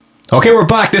Okay, we're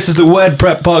back. This is the Wed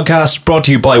Prep Podcast, brought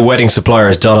to you by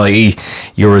WeddingSuppliers.ie,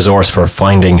 your resource for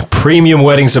finding premium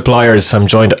wedding suppliers. I'm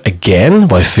joined again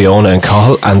by Fiona and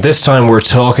Cathal, and this time we're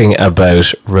talking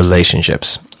about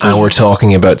relationships. And we're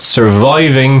talking about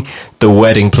surviving the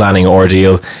wedding planning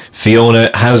ordeal.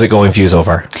 Fiona, how's it going for you so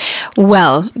far?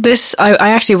 Well, I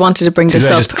actually wanted to bring this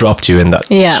up. I just dropped you in that.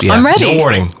 Yeah, I'm ready. No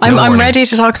warning. I'm ready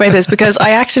to talk about this because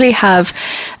I actually have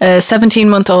a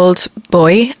 17-month-old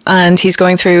boy and he's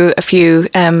going through a few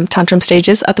tantrum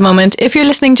stages at the moment. If you're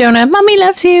listening, Jonah, Mummy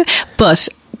loves you. But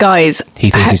guys,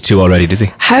 he thinks he's two already, does he?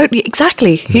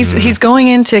 Exactly. He's going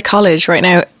into college right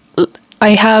now.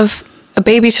 I have a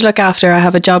baby to look after. I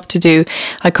have a job to do.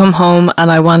 I come home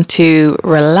and I want to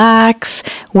relax.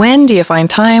 When do you find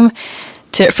time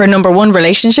for number one,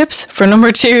 relationships? For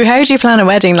number two, how do you plan a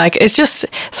wedding? Like, it's just,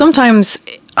 sometimes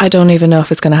I don't even know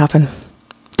if it's going to happen.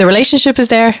 The relationship is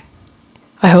there,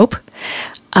 I hope.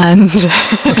 And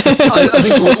I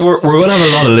think we're going to have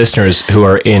a lot of listeners who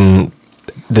are in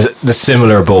the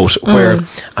similar boat where,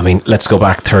 I mean, let's go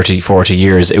back 30, 40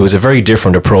 years. It was a very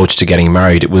different approach to getting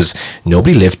married. It was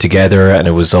nobody lived together and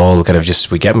it was all kind of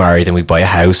just, we get married and we buy a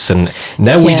house. And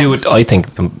now we do it, I think,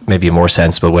 maybe a more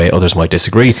sensible way. Others might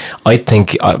disagree. I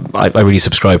think I really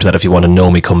subscribe to that if you want to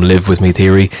know me, come live with me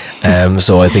theory.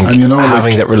 So I think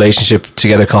having that relationship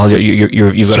together, Cathal,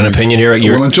 you've got an opinion here.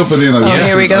 When I'm jumping in,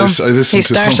 here we go. I listened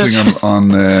to something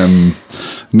on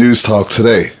News Talk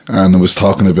today, and it was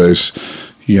talking about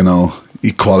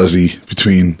equality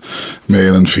between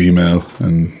male and female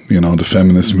and, the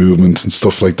feminist movement and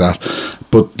stuff like that.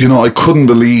 But, I couldn't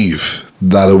believe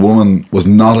that a woman was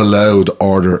not allowed to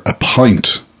order a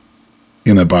pint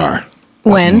in a bar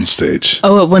when? At one stage.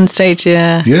 Oh, at one stage,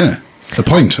 yeah. Yeah. A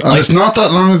pint. And it's not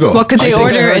that long ago. What, could they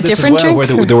order a different drink? Where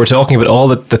they were talking about all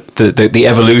the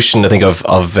evolution, I think, of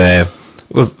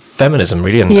feminism,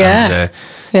 really.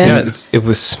 It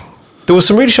was... There was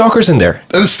some really shockers in there.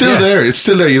 And it's still there. It's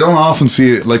still there. You don't often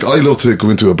see it. Like, I love to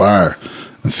go into a bar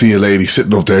and see a lady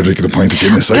sitting up there drinking a pint of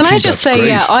Guinness. Can I just say,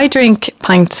 great. I drink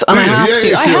pints and I have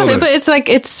to. I have it, but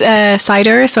it's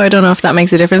cider, so I don't know if that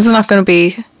makes a difference. It's not going to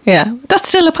be... Yeah, that's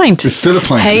still a pint. It's still a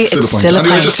pint. Hey, it's still a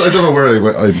pint. I don't know where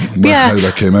how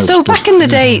that came out. So back in the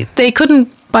day, they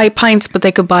couldn't buy pints, but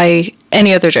they could buy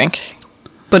any other drink,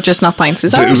 but just not pints.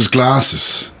 Is that It was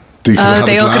glasses. They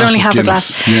could only have a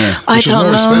glass. Yeah, I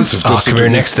don't know. Expensive. Come here,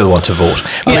 next still want to vote.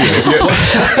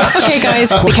 Okay, guys,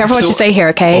 be careful what you say here,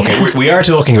 okay? We are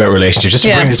talking about relationships. Just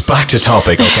to bring this back to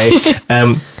topic, okay?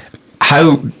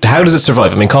 How does it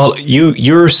survive? I mean, Cathal,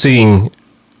 you're seeing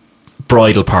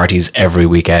bridal parties every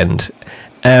weekend.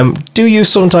 Do you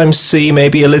sometimes see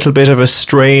maybe a little bit of a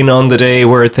strain on the day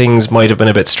where things might have been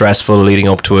a bit stressful leading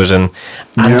up to it, and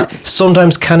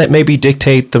sometimes can it maybe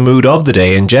dictate the mood of the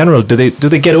day in general? Do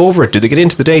they get over it? Do they get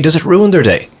into the day? Does it ruin their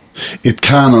day? It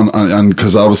can, and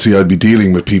because obviously I'd be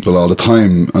dealing with people all the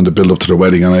time on the build up to their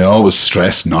wedding, and I always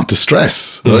stress not to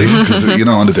stress, right? Because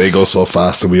and the day goes so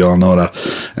fast, and we all know that.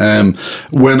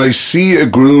 When I see a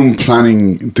groom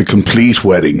planning the complete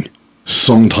wedding,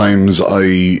 sometimes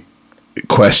I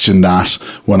question that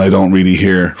when I don't really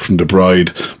hear from the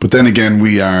bride. But then again,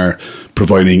 we are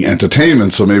providing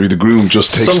entertainment, so maybe the groom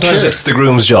just takes Sometimes care. It's the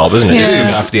groom's job, isn't it? Just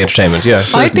after the entertainment,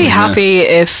 I'd be happy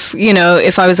if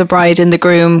I was a bride and the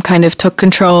groom kind of took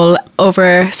control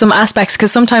over some aspects,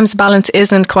 because sometimes the balance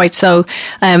isn't quite so.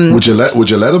 Would you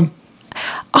let him?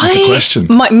 That's the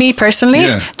question. Me personally,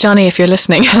 Johnny, if you're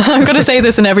listening, I'm going to say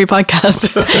this in every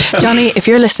podcast. Johnny, if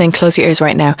you're listening, close your ears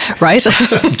right now, right?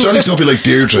 Johnny's going to be like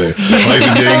Deirdre,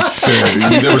 Ivan Yates,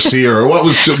 you never see her. Or what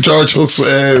was George Hook's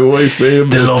wife's name?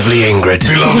 The lovely Ingrid.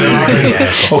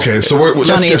 Okay, so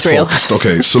let's get focused.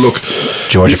 Okay, so look,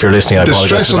 George, if you're listening, I apologize.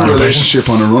 The stress on a relationship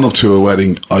on a run up to a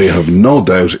wedding, I have no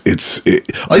doubt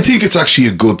I think it's actually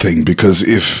a good thing, because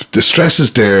if the stress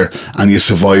is there and you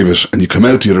survive it and you come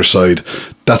out the other side,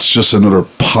 that's just another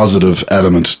positive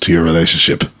element to your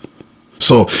relationship.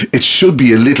 So it should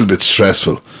be a little bit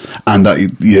stressful, and that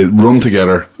you run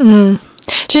together. Do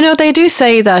you know, they do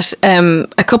say that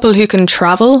a couple who can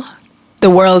travel the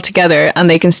world together and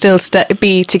they can still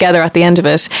be together at the end of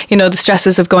it. The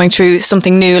stresses of going through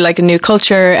something new, like a new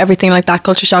culture, everything like that,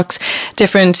 culture shocks,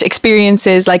 different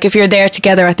experiences. Like, if you're there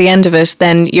together at the end of it,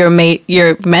 then you're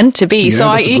meant to be.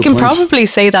 So you can probably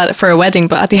say that for a wedding,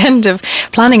 but at the end of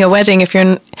planning a wedding, if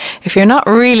you're not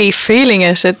really feeling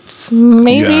it, it's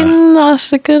maybe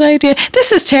not a good idea.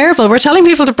 This is terrible. We're telling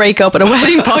people to break up at a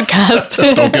wedding podcast.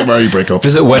 Don't get married, break up.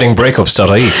 Visit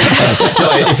weddingbreakups.ie.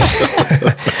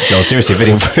 No, seriously,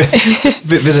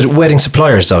 visit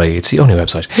WeddingSuppliers.ie. It's the only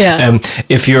website. Yeah.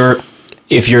 If you're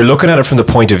if you're looking at it from the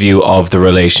point of view of the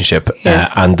relationship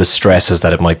and the stresses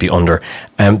that it might be under,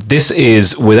 this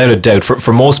is without a doubt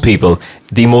for most people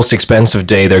the most expensive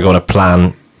day they're going to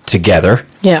plan together.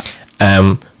 Yeah.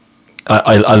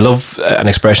 I love an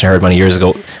expression I heard many years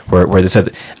ago where they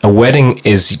said a wedding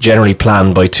is generally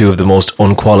planned by two of the most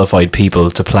unqualified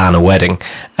people to plan a wedding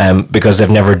because they've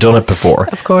never done it before.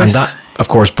 Of course. And that, of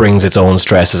course, brings its own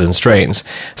stresses and strains.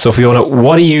 So Fiona,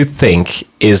 what do you think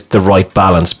is the right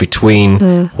balance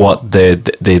between what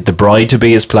the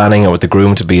bride-to-be is planning or what the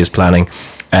groom-to-be is planning,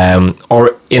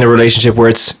 or in a relationship where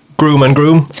it's groom and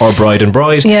groom or bride and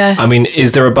bride? Yeah. I mean,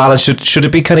 is there a balance? Should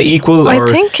it be kind of equal? I or,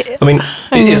 think. I mean,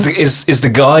 is the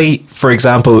guy, for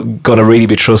example, going to really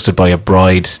be trusted by a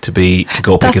bride to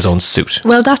go pick his own suit?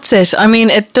 Well, that's it. I mean,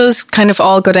 it does kind of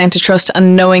all go down to trust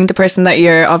and knowing the person that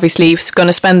you're obviously going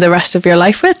to spend the rest of your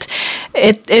life with.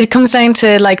 It comes down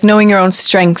to like knowing your own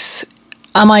strengths.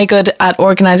 Am I good at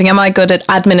organising? Am I good at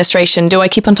administration? Do I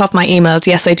keep on top of my emails?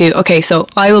 Yes, I do. Okay, so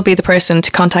I will be the person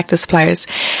to contact the suppliers.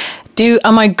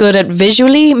 Am I good at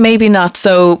visually? Maybe not.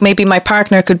 So maybe my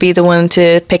partner could be the one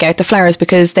to pick out the flowers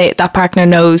because that partner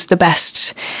knows the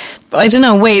best, I don't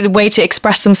know, way to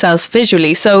express themselves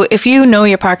visually. So if you know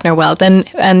your partner well, then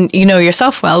and you know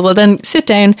yourself well, then sit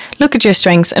down, look at your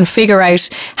strengths and figure out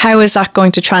how is that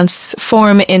going to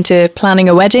transform into planning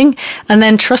a wedding, and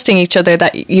then trusting each other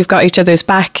that you've got each other's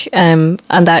back, and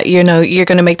that you're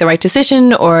going to make the right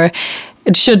decision, or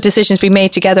should decisions be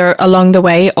made together along the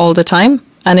way all the time.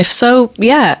 And if so,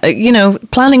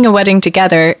 planning a wedding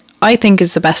together, I think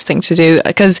is the best thing to do.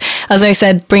 Because, as I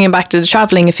said, bringing back to the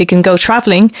travelling, if you can go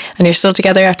travelling and you're still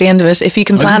together at the end of it, if you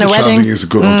can plan a wedding. Travelling is a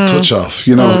good one to touch off.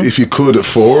 If you could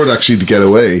afford actually to get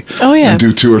away and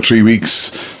do 2 or 3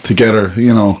 weeks together,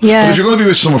 Yeah. But if you're going to be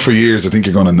with someone for years, I think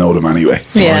you're going to know them anyway.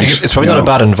 Yeah. Right? It's probably not a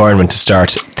bad environment to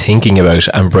start thinking about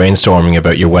and brainstorming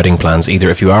about your wedding plans, either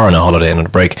if you are on a holiday and on a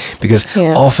break, because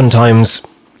oftentimes,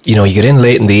 you get in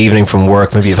late in the evening from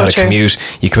work, maybe you've had a commute,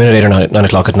 you come in at 8 or 9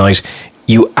 o'clock at night,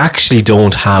 you actually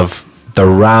don't have the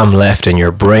RAM left in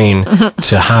your brain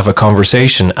to have a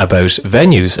conversation about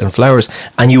venues and flowers,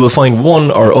 and you will find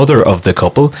one or other of the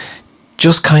couple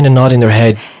just kind of nodding their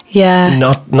head. Yeah.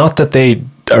 Not that they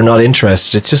are not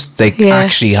interested, it's just they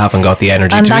actually haven't got the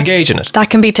energy to engage in it. That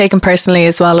can be taken personally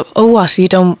as well. Oh, what? You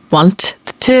don't want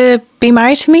to be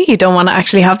married to me? You don't want to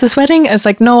actually have this wedding? It's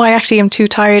like, no, I actually am too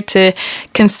tired to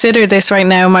consider this right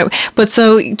now. But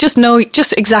so just know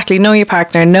your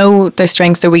partner, know their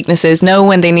strengths, their weaknesses, know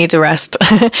when they need to rest.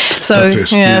 So that's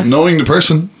it. Yeah. Knowing the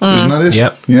person, isn't that it?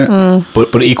 Yeah.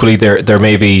 But equally, there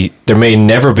may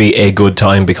never be a good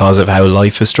time because of how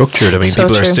life is structured. I mean, so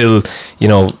people are still,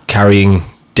 carrying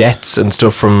debts and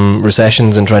stuff from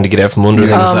recessions and trying to get out from under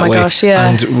things that way. Gosh, yeah.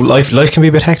 And life can be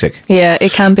a bit hectic. Yeah,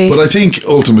 it can be. But I think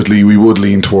ultimately we would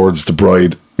lean towards the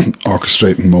bride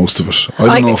orchestrating most of it.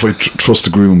 I don't know if I trust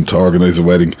the groom to organise a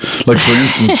wedding. Like, for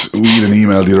instance, we had an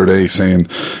email the other day saying,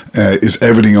 is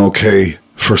everything okay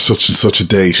for such and such a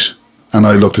date? And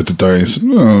I looked at the diary and said,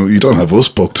 no, you don't have us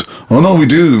booked. Oh, no, we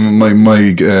do. My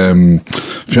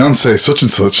fiancé, such and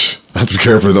such, I have to be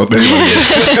careful I don't name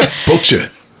it, booked you.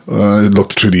 I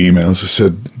looked through the emails. I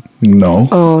said, no,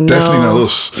 definitely not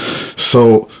us.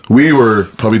 So we were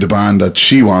probably the band that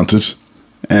she wanted,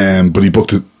 but he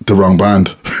booked the wrong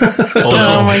band.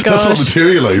 Oh my gosh. That's what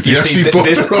materialised. He actually booked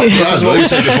the wrong this is what we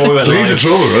said before we went so live. he's in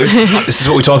trouble, right? This is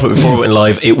what we talked about before we went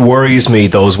live. It worries me,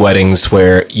 those weddings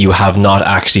where you have not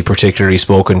actually particularly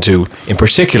spoken to, in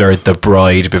particular, the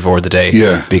bride before the day.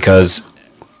 Yeah. Because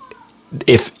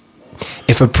if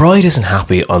a bride isn't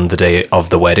happy on the day of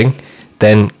the wedding,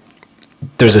 then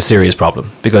there's a serious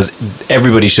problem, because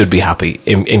everybody should be happy,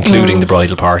 including the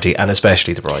bridal party and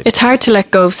especially the bride. It's hard to let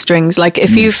go of strings. Like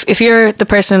if you're the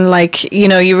person, like,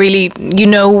 you really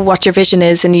what your vision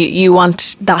is, and you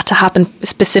want that to happen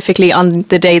specifically on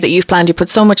the day that you've planned, you put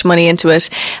so much money into it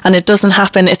and it doesn't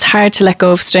happen, it's hard to let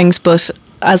go of strings. But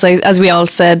as we all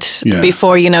said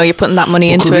before, you're putting that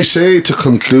money into it. Could we say, to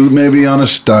conclude maybe on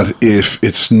it, that if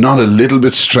it's not a little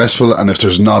bit stressful and if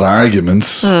there's not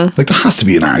arguments, like, there has to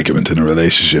be an argument in a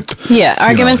relationship. Yeah,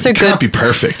 arguments are good. It can't be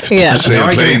perfect. Yeah. An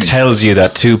argument tells you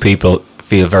that two people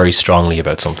feel very strongly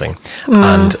about something.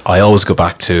 And I always go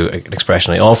back to an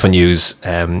expression I often use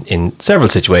in several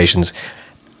situations.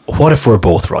 What if we're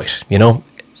both right?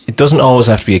 It doesn't always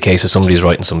have to be a case of somebody's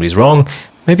right and somebody's wrong.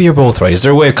 maybe you're both right. Is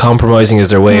there a way of compromising? Is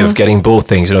there a way of getting both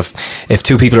things? You know, if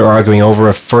two people are arguing over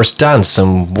a first dance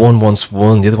and one wants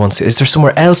one, the other wants, is there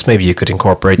somewhere else maybe you could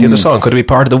incorporate the other song? Could it be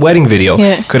part of the wedding video?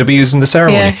 Yeah. Could it be used in the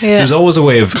ceremony? Yeah. There's always a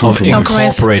way of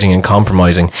incorporating and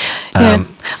compromising.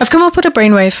 I've come up with a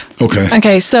brainwave.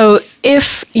 Okay, so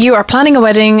if you are planning a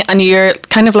wedding and you're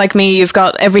kind of like me, you've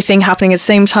got everything happening at the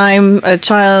same time, a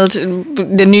child,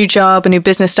 the new job, a new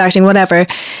business starting, whatever,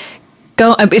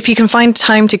 go. If you can find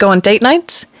time to go on date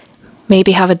nights,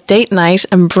 maybe have a date night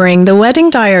and bring the wedding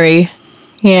diary.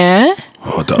 Yeah.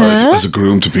 Oh, as a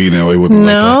groom to be now, I wouldn't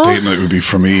like that. Date night would be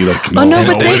for me like no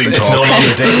but wedding It's talk. no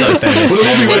longer date night then. But it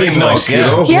would be wedding talk, you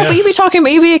know? Yeah, but you'd be talking,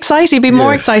 but you'd be excited, you'd be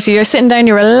more excited. You're sitting down,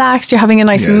 you're relaxed, you're having a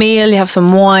nice meal, you have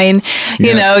some wine,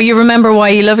 you know, you remember why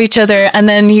you love each other, and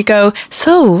then you go,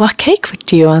 so what cake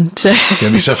do you want? Yeah,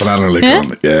 myself and Anna are like,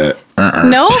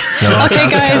 No? Okay,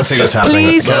 guys,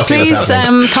 please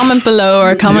comment below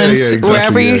or comment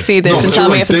wherever you see this and tell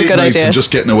me if it's a good idea. And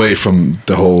just getting away from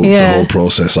the whole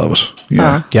process of it.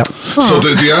 Yeah. So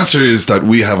the answer is that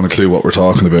we haven't a clue what we're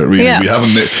talking about. Really, we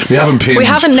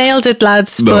haven't nailed it,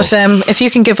 lads. No. But if you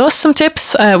can give us some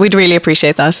tips, we'd really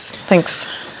appreciate that. Thanks.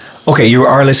 Okay, you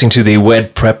are listening to the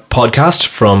Wed Prep podcast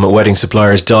from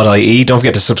weddingsuppliers.ie. Don't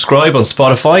forget to subscribe on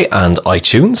Spotify and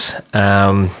iTunes.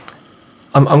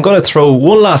 I'm going to throw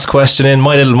one last question in,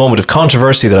 my little moment of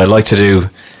controversy that I like to do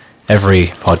every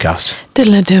podcast.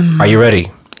 Diddle-a-dim. Are you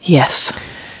ready? Yes.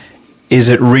 Is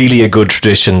it really a good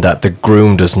tradition that the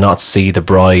groom does not see the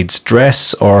bride's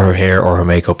dress or her hair or her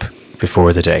makeup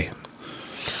before the day?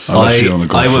 I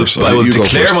will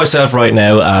declare myself right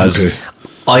now as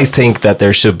I think that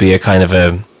there should be a kind of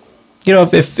a, you know,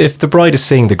 if the bride is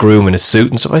seeing the groom in a suit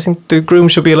and stuff, I think the groom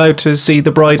should be allowed to see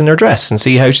the bride in her dress and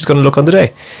see how she's going to look on the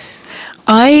day.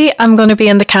 I am going to be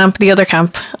in the other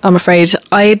camp, I'm afraid.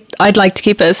 I'd like to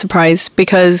keep it a surprise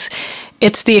because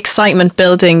it's the excitement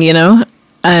building, you know.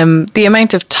 The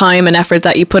amount of time and effort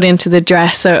that you put into the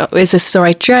dress, or is this the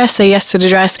right dress, say yes to the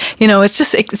dress, you know,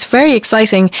 it's very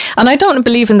exciting. And I don't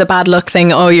believe in the bad luck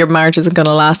thing, oh, your marriage isn't going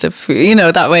to last if, you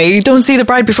know, that way. You don't see the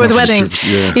bride before the wedding.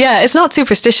 It's not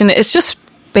superstition, it's just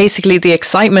basically the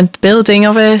excitement building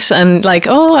of it and like,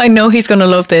 oh, I know he's going to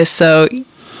love this, so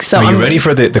are you ready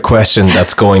for the question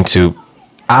that's going to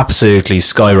absolutely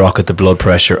skyrocket the blood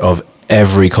pressure of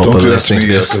every couple listening to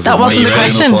this? That wasn't the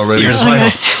question.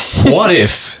 What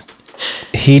if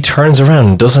he turns around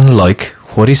and doesn't like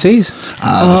what he sees?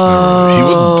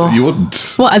 He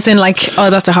wouldn't. What, as in like,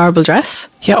 oh, that's a horrible dress?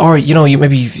 Yeah, or, you know, you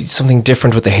maybe something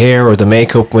different with the hair or the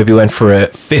makeup, maybe went for a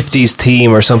 50s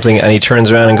theme or something, and he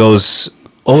turns around and goes,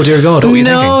 oh dear God, what were you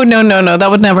thinking? No, that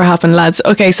would never happen, lads.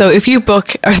 Okay, so if you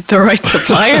book the right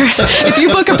supplier, if you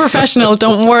book a professional,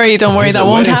 don't worry, that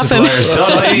won't happen.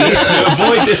 To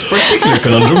avoid this particular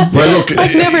conundrum. Well, look,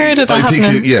 I've never heard of that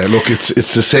happening.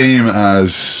 It's the same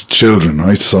as children,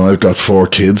 right? So I've got 4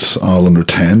 kids, all under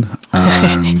 10,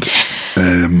 and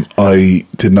I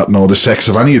did not know the sex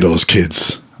of any of those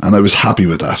kids, and I was happy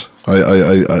with that.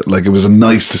 I like, it was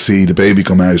nice to see the baby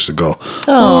come out and go,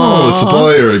 oh, it's a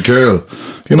boy or a girl,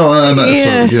 you know. And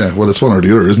well, it's one or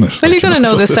the other, isn't it? Well, you're going to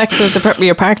know the sex of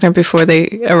your partner before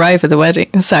they arrive at the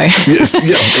wedding. Sorry. Yes,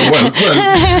 well,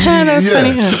 that's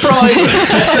funny. Surprise.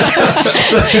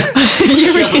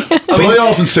 But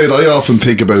I often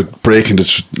think about breaking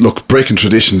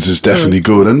traditions is definitely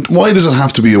good. And why does it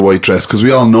have to be a white dress? Because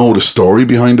we all know the story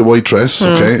behind a white dress,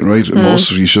 okay, right?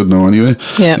 Most of you should know anyway.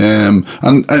 Yeah. And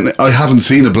I haven't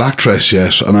seen a black dress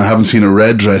yet, and I haven't seen a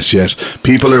red dress yet.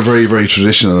 People are very, very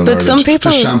traditional in Ireland. Some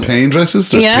people, there's champagne dresses,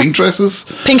 there's pink dresses,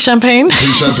 pink champagne,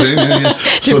 yeah.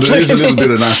 So there is a little bit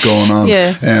of that going on.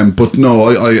 Yeah. But no,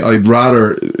 I'd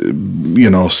rather, you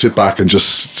know, sit back and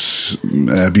just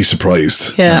be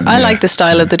surprised. Yeah, I like the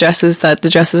style of the dresses that the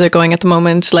dresses are going at the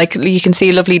moment. Like, you can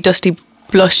see lovely dusty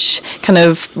blush, kind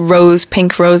of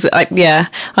pink rose.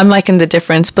 I'm liking the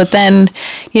difference. But then,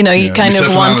 you know, you kind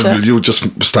of want to. You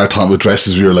just start talking about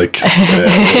dresses. We were like, okay.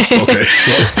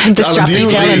 The strap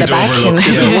detail in the back.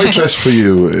 Is it a white dress for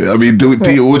you? I mean,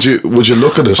 would you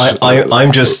look at it?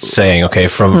 I'm just saying, okay,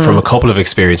 from a couple of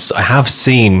experiences, I have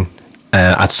seen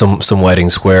at some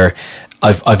weddings where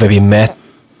I've maybe met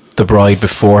the bride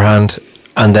beforehand,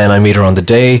 and then I meet her on the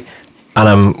day, and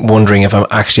I'm wondering if I'm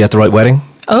actually at the right wedding.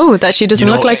 Oh, that she doesn't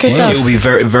look like herself. It would be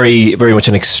very, very, very much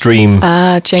an extreme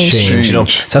change. You know,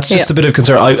 so that's just a bit of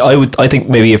concern. I think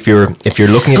maybe if you're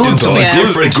looking at doing something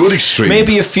different, a good extreme.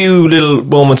 Maybe a few little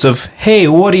moments of, hey,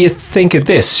 what do you think of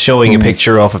this? Showing a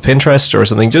picture off of Pinterest or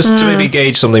something, just to maybe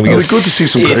gauge something. Because it's good to see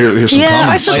some comments.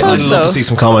 I suppose I'd love to see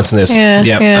some comments on this.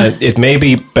 Yeah. It may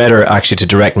be better actually to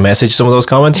direct message some of those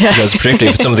comments, because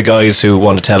particularly for some of the guys who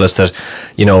want to tell us that,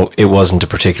 you know, it wasn't a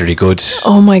particularly good.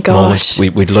 Oh my gosh,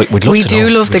 we'd love to know. We do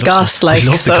love the goss, like,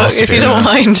 so if you don't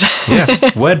mind.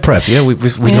 Wed prep, we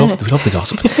love the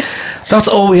gossip. That's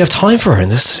all we have time for in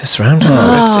this round.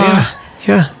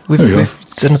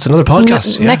 It's another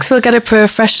podcast. Next we'll get a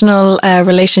professional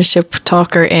relationship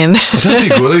talker in. That'd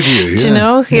be a good idea. Yeah. Do you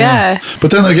know? Yeah.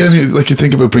 But then again, you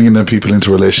think about bringing them people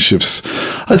into relationships.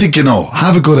 I think,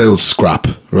 have a good old scrap,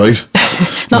 right?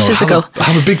 Not physical.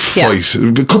 Have a big fight,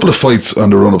 a couple of fights on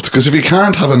the run up. Because if you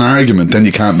can't have an argument, then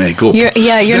you can't make up.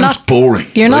 You're not boring.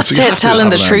 You're not telling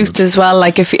the truth as well.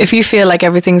 Like if you feel like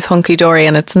everything's hunky dory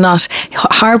and it's not,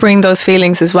 harboring those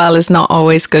feelings as well is not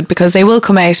always good, because they will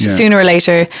come out sooner or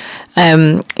later.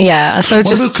 So what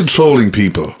about controlling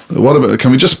people? What about,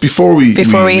 can we just before we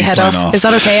head off? Is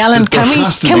that okay, Alan? Can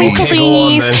we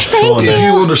please? Thank you. If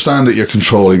you understand that you're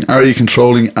controlling, are you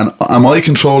controlling? And am I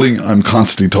controlling? I'm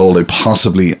constantly told I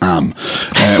possibly am.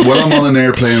 When I'm on an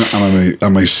airplane,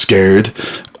 am I scared?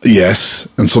 Yes,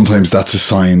 and sometimes that's a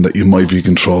sign that you might be a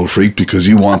control freak, because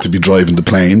you want to be driving the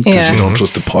plane because you don't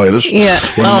trust the pilot. Yeah.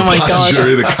 When I'm a passenger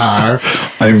in a car,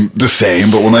 I'm the same,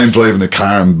 but when I'm driving a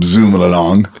car, I'm zooming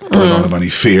along, but I don't have any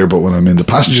fear. But when I'm in the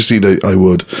passenger seat, I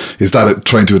would. Is that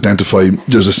trying to identify?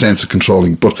 There's a sense of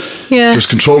controlling, but there's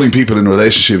controlling people in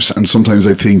relationships, and sometimes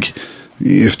I think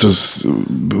if there's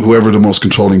whoever the most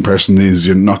controlling person is,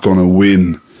 you're not going to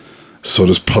win. So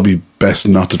there's probably best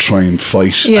not to try and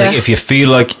fight. Like if you feel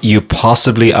like you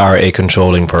possibly are a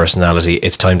controlling personality,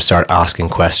 it's time to start asking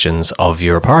questions of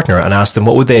your partner and ask them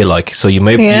what would they like. So you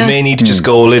may need to just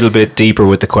go a little bit deeper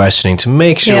with the questioning to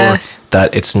make sure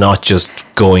that it's not just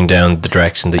going down the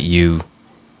direction that you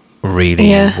really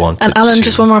want to. And Alan,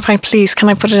 just one more point, please. Can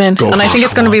I put it in? I think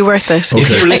it's going to be worth it. Okay. If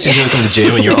you're listening to us in the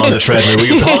gym and you're on the treadmill,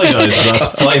 we apologise for the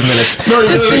last 5 minutes.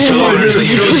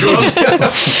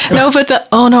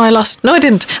 I lost. No, I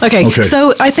didn't. Okay.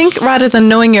 So I think rather than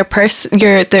knowing your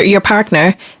your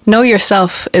partner, know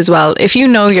yourself as well. If you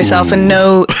know yourself and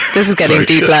know, this is getting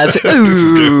deep, lads.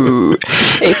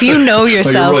 If you know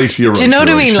yourself, you're right, do you know what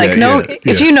I mean? Like,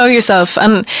 if you know yourself,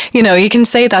 and you can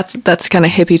say that's kind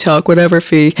of hippie talk, whatever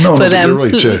fee. But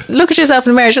look at yourself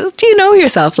in the mirror. Do you know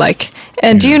yourself, like?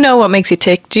 And do you know what makes you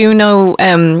tick? Do you know,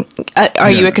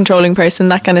 are you a controlling person?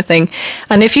 That kind of thing.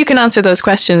 And if you can answer those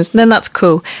questions, then that's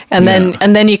cool. And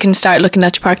then you can start looking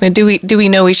at your partner. Do we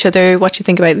know each other? What do you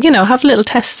think about it? Have little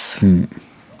tests.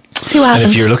 See what happens.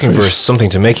 And if you're looking for something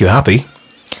to make you happy,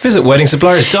 visit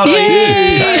weddingsuppliers.ie.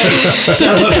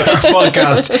 Our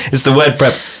podcast is the Wed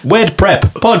Prep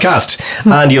podcast,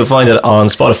 and you'll find it on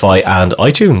Spotify and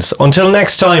iTunes. Until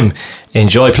next time,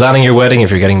 enjoy planning your wedding if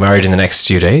you're getting married in the next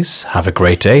few days. Have a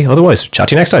great day. Otherwise, chat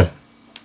to you next time.